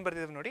 ಸೊ ಇಲ್ಲಿ ಏನು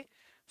ಬರ್ತಿದ್ದೀವಿ ನೋಡಿ,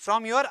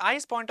 from your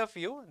eyes point of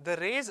view the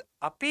race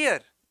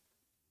appear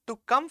to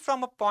come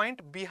from a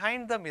point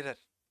behind the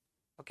mirror.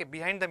 Okay,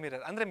 behind the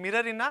mirror ಅಂದರೆ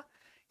ಮಿರರಿನ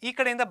ಈ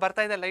ಕಡೆಯಿಂದ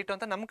ಬರ್ತಾ ಇದೆ ಲೈಟು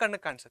ಅಂತ ನಮ್ಮ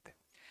ಕಣ್ಣಿಗೆ ಕಾಣಿಸುತ್ತೆ.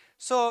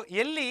 ಸೊ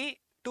ಎಲ್ಲಿ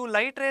to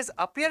light rays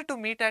appear to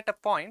meet at a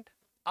point,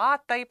 ಆ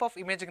ಟೈಪ್ ಆಫ್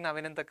ಇಮೇಜ್ಗೆ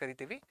ನಾವೇನಂತ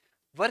ಕರಿತೀವಿ?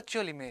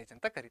 ವರ್ಚುವಲ್ ಇಮೇಜ್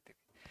ಅಂತ ಕರಿತೀವಿ.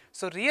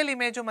 ಸೊ ರಿಯಲ್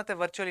ಇಮೇಜು ಮತ್ತು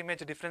ವರ್ಚುವಲ್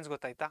ಇಮೇಜ್ ಡಿಫ್ರೆನ್ಸ್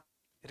ಗೊತ್ತಾಯ್ತಾ?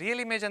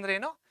 ರಿಯಲ್ ಇಮೇಜ್ ಅಂದ್ರೆ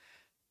ಏನು?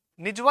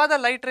 ನಿಜವಾದ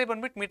ಲೈಟ್ ರೇ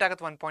ಬಂದ್ಬಿಟ್ಟು ಮೀಟ್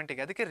ಆಗುತ್ತೆ ಒಂದು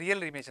ಪಾಯಿಂಟಿಗೆ, ಅದಕ್ಕೆ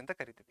ರಿಯಲ್ ಇಮೇಜ್ ಅಂತ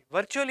ಕರಿತೀವಿ.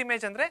 ವರ್ಚುವಲ್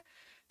ಇಮೇಜ್ ಅಂದರೆ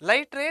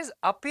light rays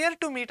appear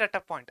to meet at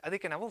a point,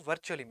 ಅದಕ್ಕೆ ನಾವು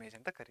ವರ್ಚುವಲ್ ಇಮೇಜ್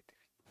ಅಂತ ಕರಿತೀವಿ.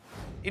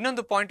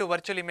 ಇನ್ನೊಂದು ಪಾಯಿಂಟು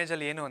ವರ್ಚುವಲ್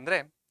ಇಮೇಜಲ್ಲಿ ಏನು ಅಂದರೆ,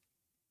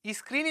 ಈ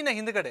ಸ್ಕ್ರೀನಿನ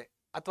ಹಿಂದ್ಗಡೆ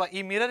ಅಥವಾ ಈ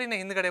ಮಿರರಿನ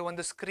ಹಿಂದ್ಗಡೆ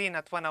ಒಂದು ಸ್ಕ್ರೀನ್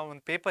ಅಥವಾ ನಾವು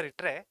ಒಂದು ಪೇಪರ್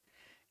ಇಟ್ಟರೆ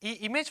ಈ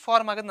ಇಮೇಜ್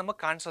ಫಾರ್ಮ್ ಆಗೋದು ನಮಗೆ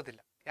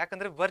ಕಾಣಿಸೋದಿಲ್ಲ.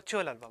 ಯಾಕಂದರೆ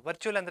ವರ್ಚುವಲ್ ಅಲ್ವಾ?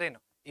 ವರ್ಚುವಲ್ ಅಂದರೆ ಏನು?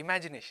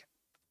 ಇಮ್ಯಾಜಿನೇಷನ್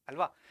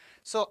ಅಲ್ವಾ?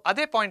 ಸೊ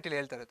ಅದೇ ಪಾಯಿಂಟ್ ಇಲ್ಲಿ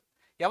ಹೇಳ್ತಾ ಇರೋದು.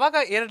 ಯಾವಾಗ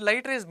ಎರಡು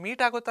ಲೈಟ್ ರೇಸ್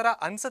ಮೀಟ್ ಆಗೋ ಥರ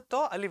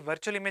ಅನ್ಸುತ್ತೋ ಅಲ್ಲಿ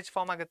ವರ್ಚುವಲ್ ಇಮೇಜ್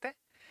ಫಾರ್ಮ್ ಆಗುತ್ತೆ.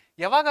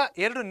 ಯಾವಾಗ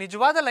ಎರಡು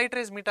ನಿಜವಾದ ಲೈಟ್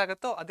ರೇಸ್ ಮೀಟ್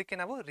ಆಗುತ್ತೋ ಅದಕ್ಕೆ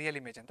ನಾವು ರಿಯಲ್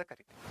ಇಮೇಜ್ ಅಂತ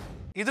ಕರಿತೀವಿ.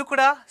 ಇದು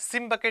ಕೂಡ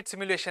ಸಿಮ್ ಬಕೆಟ್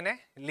ಸಿಮ್ಯುಲೇಷನ್ನೇ.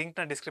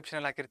 ಲಿಂಕ್ನ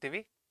ಡಿಸ್ಕ್ರಿಪ್ಷನಲ್ಲಿ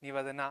ಹಾಕಿರ್ತೀವಿ, ನೀವು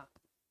ಅದನ್ನು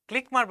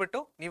ಕ್ಲಿಕ್ ಮಾಡಿಬಿಟ್ಟು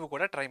ನೀವು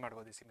ಕೂಡ ಟ್ರೈ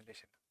ಮಾಡ್ಬೋದು ಈ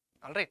ಸಿಮ್ಯುಲೇಷನ್.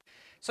 ಆಲ್ ರೈಟ್,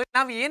 ಸೊ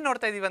ನಾವು ಏನು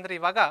ನೋಡ್ತಾ ಇದ್ದೀವಿ ಅಂದರೆ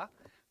ಇವಾಗ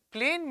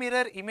ಪ್ಲೇನ್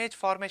ಮಿರರ್ ಇಮೇಜ್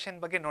ಫಾರ್ಮೇಷನ್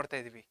ಬಗ್ಗೆ ನೋಡ್ತಾ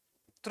ಇದ್ದೀವಿ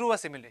through a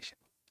simulation.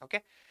 Okay,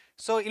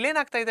 so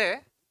ಇಲ್ಲೇನಾಗ್ತಾ ಇದೆ,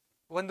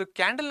 ಒಂದು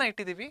ಕ್ಯಾಂಡಲ್ನ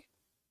ಇಟ್ಟಿದ್ದೀವಿ,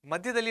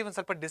 ಮಧ್ಯದಲ್ಲಿ ಒಂದು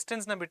ಸ್ವಲ್ಪ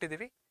ಡಿಸ್ಟೆನ್ಸ್ನ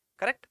ಬಿಟ್ಟಿದ್ದೀವಿ.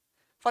 ಕರೆಕ್ಟ್?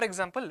 ಫಾರ್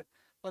ಎಕ್ಸಾಂಪಲ್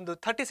ಒಂದು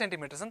 30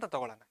 ಸೆಂಟಿಮೀಟರ್ಸ್ ಅಂತ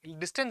ತೊಗೊಳ್ಳೋಣ. ಇಲ್ಲಿ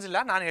ಡಿಸ್ಟೆನ್ಸ್ ಇಲ್ಲ,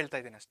 ನಾನು ಹೇಳ್ತಾ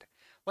ಇದ್ದೀನಿ ಅಷ್ಟೇ.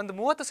 ಒಂದು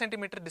 30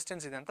 ಸೆಂಟಿಮೀಟರ್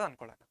ಡಿಸ್ಟೆನ್ಸ್ ಇದೆ ಅಂತ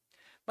ಅಂದ್ಕೊಳ್ಳೋಣ.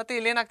 ಮತ್ತು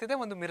ಇಲ್ಲೇನಾಗ್ತಿದೆ,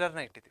 ಒಂದು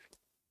ಮಿರರ್ನ ಇಟ್ಟಿದ್ದೀವಿ.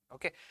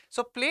 Okay,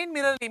 so plane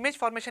mirror image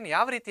formation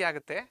ಯಾವ ರೀತಿ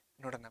ಆಗುತ್ತೆ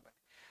ನೋಡೋಣ ಬನ್ನಿ.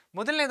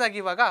 ಮೊದಲನೇದಾಗಿ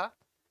ಇವಾಗ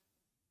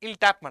ಇಲ್ಲಿ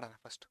ಟ್ಯಾಪ್ ಮಾಡೋಣ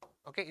ಫಸ್ಟ್.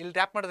 ಓಕೆ, ಇಲ್ಲಿ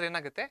ಟ್ಯಾಪ್ ಮಾಡಿದ್ರೆ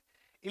ಏನಾಗುತ್ತೆ,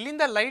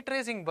 ಇಲ್ಲಿಂದ ಲೈಟ್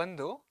ರೇಸ್ ಹಿಂಗೆ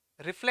ಬಂದು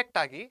ರಿಫ್ಲೆಕ್ಟ್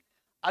ಆಗಿ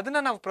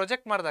ಅದನ್ನು ನಾವು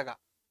ಪ್ರೊಜೆಕ್ಟ್ ಮಾಡಿದಾಗ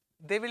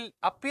they will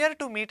appear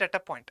to meet at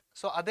a point.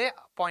 So ಅದೇ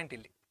ಪಾಯಿಂಟ್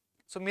ಇಲ್ಲಿ.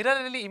 ಸೊ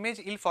ಮಿರರಲ್ಲಿ ಇಮೇಜ್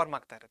ಇಲ್ಲಿ ಫಾರ್ಮ್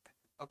ಆಗ್ತಾ ಇರುತ್ತೆ.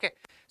 ಓಕೆ,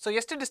 ಸೊ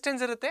ಎಷ್ಟು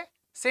ಡಿಸ್ಟೆನ್ಸ್ ಇರುತ್ತೆ?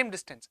 Same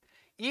distance.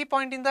 ಈ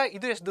ಪಾಯಿಂಟಿಂದ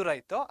ಇದು ಎಷ್ಟು ದೂರ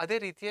ಇತ್ತೋ ಅದೇ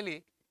ರೀತಿಯಲ್ಲಿ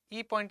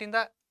ಈ ಪಾಯಿಂಟಿಂದ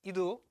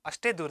ಇದು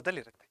ಅಷ್ಟೇ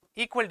ದೂರದಲ್ಲಿರುತ್ತೆ,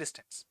 ಈಕ್ವಲ್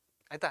ಡಿಸ್ಟೆನ್ಸ್.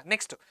 ಆಯಿತಾ?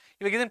 ನೆಕ್ಸ್ಟ್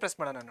ಇವಾಗ ಇದನ್ನು ಪ್ರೆಸ್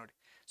ಮಾಡೋಣ ನೋಡಿ.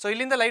 ಸೊ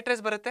ಇಲ್ಲಿಂದ ಲೈಟ್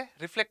ರೇಸ್ ಬರುತ್ತೆ,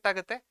 ರಿಫ್ಲೆಕ್ಟ್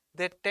ಆಗುತ್ತೆ,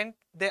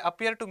 they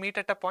appear to meet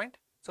at a point.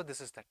 So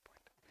this is that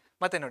point.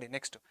 ಮತ್ತೆ ನೋಡಿ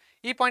ನೆಕ್ಸ್ಟ್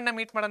ಈ ಪಾಯಿಂಟ್ನ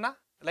ಮೀಟ್ ಮಾಡೋಣ,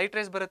 ಲೈಟ್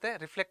ರೇಸ್ ಬರುತ್ತೆ,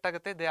 ರಿಫ್ಲೆಕ್ಟ್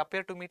ಆಗುತ್ತೆ, they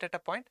appear to meet at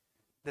a point.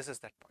 This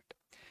is that point.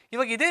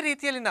 ಇವಾಗ ಇದೇ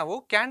ರೀತಿಯಲ್ಲಿ ನಾವು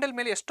ಕ್ಯಾಂಡಲ್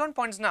ಮೇಲೆ ಎಷ್ಟೊಂದು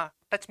ಪಾಯಿಂಟ್ಸ್ನ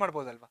touch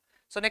ಮಾಡ್ಬೋದಲ್ವಾ?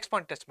 So next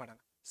point touch ಮಾಡೋಣ,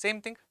 same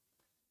thing,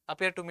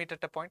 appear to meet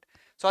at a point.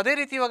 So ಅದೇ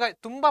ರೀತಿ ಇವಾಗ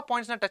ತುಂಬ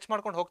ಪಾಯಿಂಟ್ಸ್ನ ಟಚ್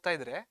ಮಾಡ್ಕೊಂಡು ಹೋಗ್ತಾ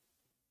ಇದ್ರೆ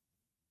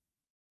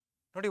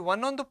ನೋಡಿ,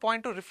 ಒಂದೊಂದು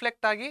ಪಾಯಿಂಟು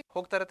ರಿಫ್ಲೆಕ್ಟ್ ಆಗಿ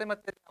ಹೋಗ್ತಾ ಇರುತ್ತೆ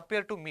ಮತ್ತೆ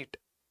ಅಪಿಯರ್ ಟು ಮೀಟ್.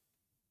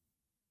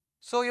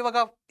 ಸೊ ಇವಾಗ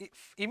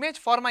ಇಮೇಜ್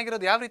ಫಾರ್ಮ್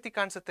ಆಗಿರೋದು ಯಾವ ರೀತಿ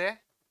ಕಾಣಿಸುತ್ತೆ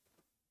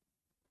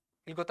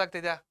ಇಲ್ಲಿ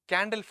ಗೊತ್ತಾಗ್ತಿದೆಯಾ?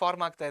 ಕ್ಯಾಂಡಲ್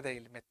ಫಾರ್ಮ್ ಆಗ್ತಾ ಇದೆ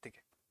ಇಲ್ಲಿ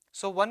ಮೆತ್ತಿಗೆ.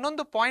 ಸೊ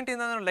ಒಂದೊಂದು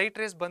ಪಾಯಿಂಟಿಂದ ಲೈಟ್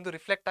ರೇಸ್ ಬಂದು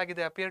ರಿಫ್ಲೆಕ್ಟ್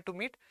ಆಗಿದೆ, ಅಪಿಯರ್ ಟು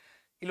ಮೀಟ್,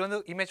 ಇಲ್ಲೊಂದು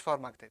ಇಮೇಜ್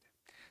ಫಾರ್ಮ್ ಆಗ್ತಾ ಇದೆ.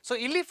 ಸೊ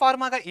ಇಲ್ಲಿ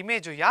ಫಾರ್ಮ್ ಆಗ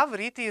ಇಮೇಜು ಯಾವ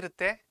ರೀತಿ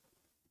ಇರುತ್ತೆ?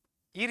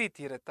 ಈ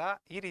ರೀತಿ ಇರುತ್ತಾ,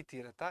 ಈ ರೀತಿ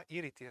ಇರುತ್ತಾ, ಈ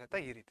ರೀತಿ ಇರುತ್ತಾ,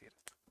 ಈ ರೀತಿ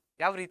ಇರುತ್ತಾ?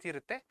 ಯಾವ ರೀತಿ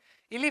ಇರುತ್ತೆ?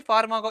 ಇಲ್ಲಿ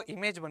ಫಾರ್ಮ್ ಆಗೋ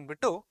ಇಮೇಜ್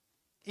ಬಂದ್ಬಿಟ್ಟು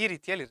ಈ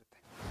ರೀತಿಯಲ್ಲಿ ಇರುತ್ತೆ.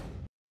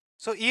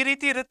 ಸೊ ಈ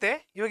ರೀತಿ ಇರುತ್ತೆ.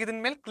 ಇವಾಗ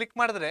ಇದನ್ನ ಮೇಲೆ ಕ್ಲಿಕ್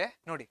ಮಾಡಿದ್ರೆ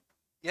ನೋಡಿ,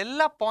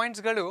 ಎಲ್ಲ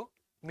ಪಾಯಿಂಟ್ಸ್ಗಳು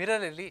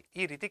ಮಿರರಲ್ಲಿ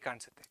ಈ ರೀತಿ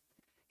ಕಾಣಿಸುತ್ತೆ.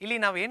 ಇಲ್ಲಿ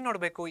ನಾವು ಏನು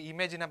ನೋಡಬೇಕು,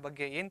 ಇಮೇಜಿನ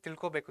ಬಗ್ಗೆ ಏನು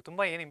ತಿಳ್ಕೋಬೇಕು,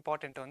 ತುಂಬ ಏನು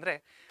ಇಂಪಾರ್ಟೆಂಟು ಅಂದರೆ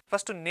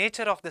first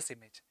nature of this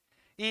image.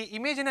 ಈ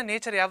ಇಮೇಜಿನ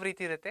ನೇಚರ್ ಯಾವ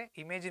ರೀತಿ ಇರುತ್ತೆ?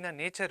 ಇಮೇಜಿನ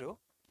ನೇಚರು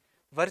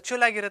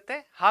ವರ್ಚುವಲ್ ಆಗಿರುತ್ತೆ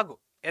ಹಾಗೂ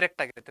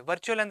ಎರೆಕ್ಟ್ ಆಗಿರುತ್ತೆ.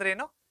 ವರ್ಚುವಲ್ ಅಂದರೆ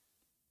ಏನು?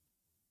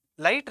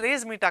 ಲೈಟ್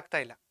ರೇಸ್ ಮೀಟ್ ಆಗ್ತಾ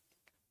ಇಲ್ಲ,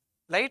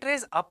 light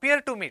rays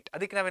appear to meet,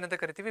 ಅದಕ್ಕೆ ನಾವೇನಂತ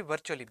ಕರಿತೀವಿ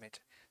ವರ್ಚುವಲ್ ಇಮೇಜ್.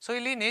 ಸೊ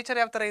ಇಲ್ಲಿ ನೇಚರ್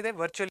ಯಾವ ಥರ ಇದೆ?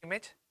 Virtual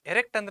image.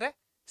 ಎರೆಕ್ಟ್ ಅಂದರೆ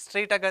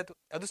ಸ್ಟ್ರೈಟ್ ಆಗೋದು,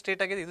 ಅದು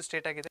ಸ್ಟ್ರೈಟ್ ಆಗಿದೆ, ಇದು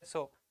ಸ್ಟ್ರೈಟ್ ಆಗಿದೆ. So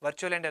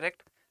virtual and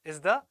erect is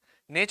the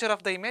nature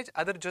of the image.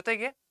 ಅದ್ರ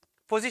ಜೊತೆಗೆ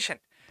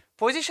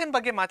ಪೊಸಿಷನ್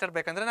ಬಗ್ಗೆ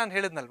ಮಾತಾಡಬೇಕಂದ್ರೆ ನಾನು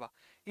ಹೇಳಿದ್ನಲ್ವಾ,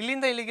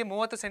 ಇಲ್ಲಿಂದ ಇಲ್ಲಿಗೆ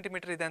 30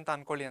 ಸೆಂಟಿಮೀಟರ್ ಇದೆ ಅಂತ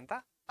ಅನ್ಕೊಳ್ಳಿ ಅಂತ.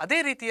 ಅದೇ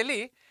ರೀತಿಯಲ್ಲಿ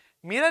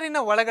ಮಿರರಿನ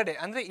ಒಳಗಡೆ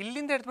ಅಂದರೆ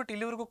ಇಲ್ಲಿಂದ ಹಿಡಿದ್ಬಿಟ್ಟು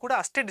ಇಲ್ಲಿವರೆಗೂ ಕೂಡ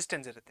ಅಷ್ಟೇ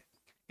ಡಿಸ್ಟೆನ್ಸ್ ಇರುತ್ತೆ.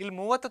 ಇಲ್ಲಿ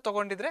 30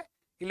 ತೊಗೊಂಡಿದ್ರೆ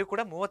ಇಲ್ಲಿ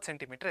ಕೂಡ 30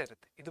 ಸೆಂಟಿಮೀಟರ್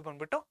ಇರುತ್ತೆ. ಇದು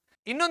ಬಂದ್ಬಿಟ್ಟು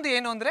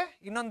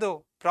ಇನ್ನೊಂದು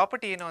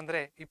ಪ್ರಾಪರ್ಟಿ ಏನು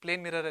ಅಂದರೆ, ಈ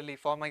ಪ್ಲೇನ್ ಮಿರರಲ್ಲಿ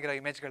ಫಾರ್ಮ್ ಆಗಿರೋ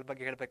ಇಮೇಜ್ಗಳ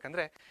ಬಗ್ಗೆ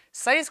ಹೇಳಬೇಕಂದ್ರೆ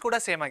ಸೈಜ್ ಕೂಡ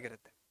ಸೇಮ್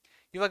ಆಗಿರುತ್ತೆ.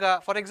 ಇವಾಗ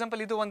ಫಾರ್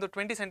ಎಕ್ಸಾಂಪಲ್ ಇದು ಒಂದು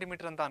 20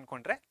 ಸೆಂಟಿಮೀಟರ್ ಅಂತ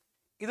ಅನ್ಕೊಂಡ್ರೆ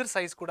ಇದ್ರ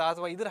ಸೈಜ್ ಕೂಡ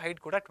ಅಥವಾ ಇದ್ರ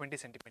ಹೈಟ್ ಕೂಡ 20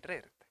 ಸೆಂಟಿಮೀಟರ್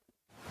ಇರುತ್ತೆ.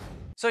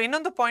 ಸೊ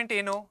ಇನ್ನೊಂದು ಪಾಯಿಂಟ್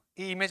ಏನು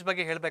ಈ ಇಮೇಜ್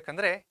ಬಗ್ಗೆ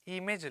ಹೇಳಬೇಕಂದ್ರೆ, ಈ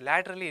ಇಮೇಜ್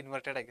ಲ್ಯಾಟ್ರಲಿ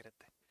ಇನ್ವರ್ಟೆಡ್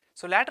ಆಗಿರುತ್ತೆ.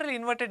 ಸೊ ಲ್ಯಾಟ್ರಲಿ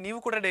ಇನ್ವರ್ಟೆಡ್ ನೀವು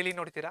ಕೂಡ ಡೈಲಿ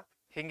ನೋಡ್ತೀರಾ.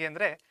 ಹೇಗೆ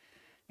ಅಂದರೆ,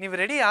 ನೀವು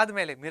ರೆಡಿ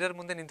ಆದಮೇಲೆ ಮಿರರ್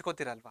ಮುಂದೆ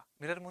ನಿಂತ್ಕೋತೀರಲ್ವಾ,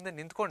 ಮಿರರ್ ಮುಂದೆ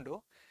ನಿಂತ್ಕೊಂಡು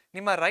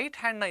ನಿಮ್ಮ ರೈಟ್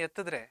ಹ್ಯಾಂಡ್ನ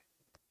ಎತ್ತಿದ್ರೆ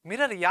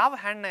ಮಿರರ್ ಯಾವ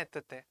ಹ್ಯಾಂಡ್ನ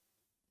ಎತ್ತುತ್ತೆ?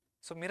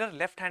 So mirror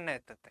left ಹ್ಯಾಂಡ್ನ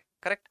ಎತ್ತುತ್ತೆ.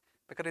 ಕರೆಕ್ಟ್?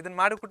 ಬೇಕಾದ್ರೆ ಇದನ್ನು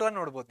ಮಾಡಿಬಿಟ್ಟು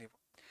ನೋಡ್ಬೋದು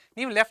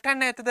ನೀವು ಲೆಫ್ಟ್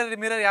ಹ್ಯಾಂಡ್ನ ಎತ್ತಿದ್ರೆ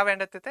ಮಿರರ್ ಯಾವ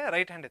ಹ್ಯಾಂಡ್ ಎತ್ತುತ್ತೆ?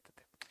 Right hand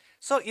ಎತ್ತುತ್ತೆ.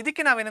 ಸೊ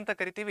ಇದಕ್ಕೆ ನಾವೇನಂತ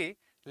ಕರಿತೀವಿ?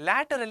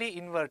 ಲ್ಯಾಟರಲಿ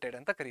ಇನ್ವರ್ಟೆಡ್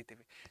ಅಂತ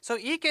ಕರಿತೀವಿ. ಸೊ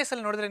ಈ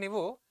ಕೇಸಲ್ಲಿ ನೋಡಿದ್ರೆ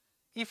ನೀವು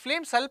ಈ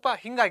ಫ್ಲೇಮ್ ಸ್ವಲ್ಪ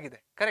ಹಿಂಗಾಗಿದೆ,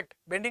 ಕರೆಕ್ಟ್,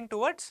 ಬೆಂಡಿಂಗ್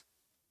ಟುವರ್ಡ್ಸ್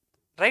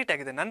ರೈಟ್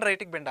ಆಗಿದೆ, ನನ್ನ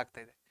ರೈಟಿಗೆ ಬೆಂಡ್ ಆಗ್ತಾ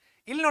ಇದೆ.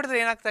 ಇಲ್ಲಿ ನೋಡಿದ್ರೆ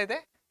ಏನಾಗ್ತಾ ಇದೆ,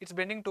 ಇಟ್ಸ್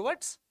ಬೆಂಡಿಂಗ್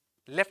ಟುವರ್ಡ್ಸ್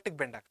ಲೆಫ್ಟಿಗೆ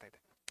ಬೆಂಡ್ ಆಗ್ತಾ ಇದೆ.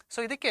 ಸೊ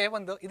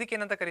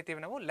ಇದಕ್ಕೇನಂತ ಕರಿತೀವಿ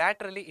ನಾವು,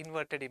 ಲ್ಯಾಟರಲಿ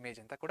ಇನ್ವರ್ಟೆಡ್ ಇಮೇಜ್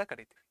ಅಂತ ಕೂಡ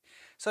ಕರಿತೀವಿ.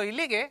 ಸೊ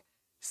ಇಲ್ಲಿಗೆ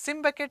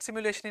ಸಿಂಬಕೆಟ್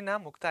ಸಿಮ್ಯುಲೇಷನಿನ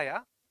ಮುಕ್ತಾಯ.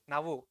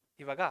 ನಾವು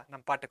ಇವಾಗ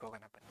ನಮ್ಮ ಪಾಠಕ್ಕೆ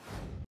ಹೋಗೋಣ ಬನ್ನಿ.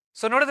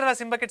 ಸೊ ನೋಡಿದ್ರಲ್ಲ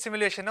ಸಿಂಬಕೆಟ್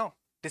ಸಿಮ್ಯುಲೇಷನು,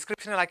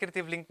 ಡಿಸ್ಕ್ರಿಪ್ಷನ್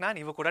ಹಾಕಿರ್ತೀವಿ ಲಿಂಕ್ನ,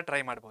 ನೀವು ಕೂಡ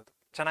ಟ್ರೈ ಮಾಡ್ಬೋದು,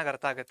 ಚೆನ್ನಾಗಿ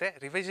ಅರ್ಥ ಆಗುತ್ತೆ,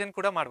 ರಿವಿಷನ್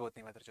ಕೂಡ ಮಾಡ್ಬೋದು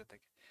ನೀವು ಅದ್ರ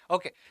ಜೊತೆಗೆ.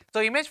 Okay,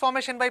 so image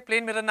formation by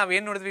plane mirror ನಾವು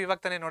ಏನು ನೋಡಿದ್ವಿ ಇವಾಗ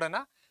ತಾನೇ ನೋಡೋಣ.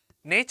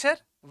 Nature,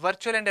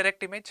 virtual and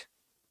direct image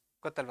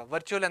ಗೊತ್ತಲ್ವಾ.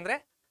 ವರ್ಚುವಲ್ ಅಂದರೆ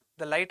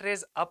the light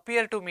rays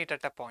appear to meet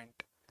at a point,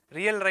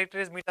 real light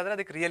rays meet ಆದರೆ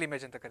ಅದಕ್ಕೆ ರಿಯಲ್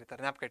ಇಮೇಜ್ ಅಂತ ಕರೀತಾರೆ,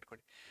 ಜ್ಞಾಪಕ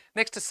ಇಟ್ಕೊಳ್ಳಿ.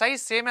 Next size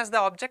same as the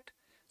object.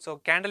 So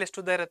candle ಎಷ್ಟು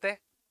ಉದ್ದ ಇರುತ್ತೆ,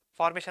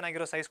 ಫಾರ್ಮೇಷನ್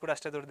ಆಗಿರೋ ಸೈಜ್ ಕೂಡ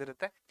ಅಷ್ಟೇ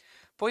ದೊಡ್ಡದಿರುತ್ತೆ.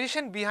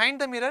 Position behind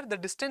the mirror, the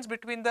distance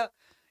between the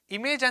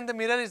image and the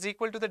mirror is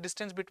equal to the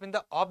distance between the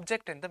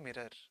object and the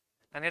mirror.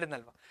 ನಾನು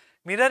ಹೇಳಿದ್ನಲ್ವಾ,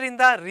 mirror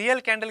ಇಂದ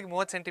real ಕ್ಯಾಂಡಲ್ಗೆ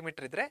 30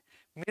 centimetre ಇದ್ರೆ,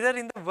 mirror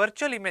ಇಂದ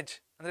ವರ್ಚುವಲ್ ಇಮೇಜ್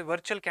ಅಂದರೆ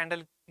virtual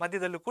candle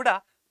ಮಧ್ಯದಲ್ಲೂ ಕೂಡ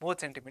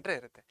 30 centimetre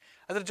ಇರುತ್ತೆ.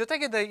 ಅದ್ರ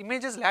ಜೊತೆಗೆ the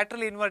image is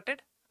ಲ್ಯಾಟ್ರಲಿ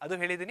inverted, ಅದು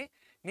ಹೇಳಿದ್ದೀನಿ.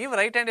 ನೀವು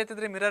ರೈಟ್ ಹ್ಯಾಂಡ್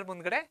ಎತ್ತಿದ್ರೆ ಮಿರರ್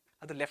ಮುಂದ್ಗಡೆ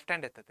ಅದು left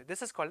hand ಎತ್ತುತ್ತೆ.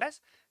 This is called as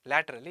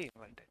ಲ್ಯಾಟ್ರಲಿ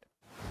inverted.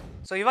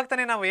 So ಇವಾಗ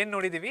ತಾನೇ ನಾವು ಏನು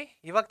ನೋಡಿದ್ದೀವಿ,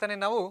 ಇವಾಗ ತಾನೇ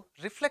ನಾವು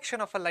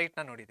ರಿಫ್ಲೆಕ್ಷನ್ ಆಫ್ ಅ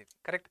ಲೈಟ್ನ ನೋಡಿದ್ದೀವಿ,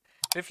 correct.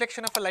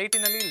 Reflection of a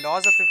ಲೈಟಿನಲ್ಲಿ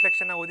loss of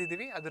ರಿಫ್ಲೆಕ್ಷನ್ನ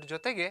ಓದಿದ್ದೀವಿ. ಅದ್ರ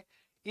ಜೊತೆಗೆ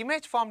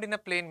image formed in a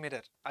plane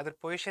mirror, ಅದ್ರ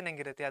ಪೊಸಿಷನ್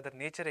ಹೆಂಗಿರುತ್ತೆ, ಅದ್ರ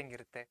ನೇಚರ್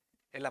ಹೆಂಗಿರುತ್ತೆ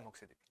ಎಲ್ಲ ಮುಗಿಸಿದ್ದೀವಿ.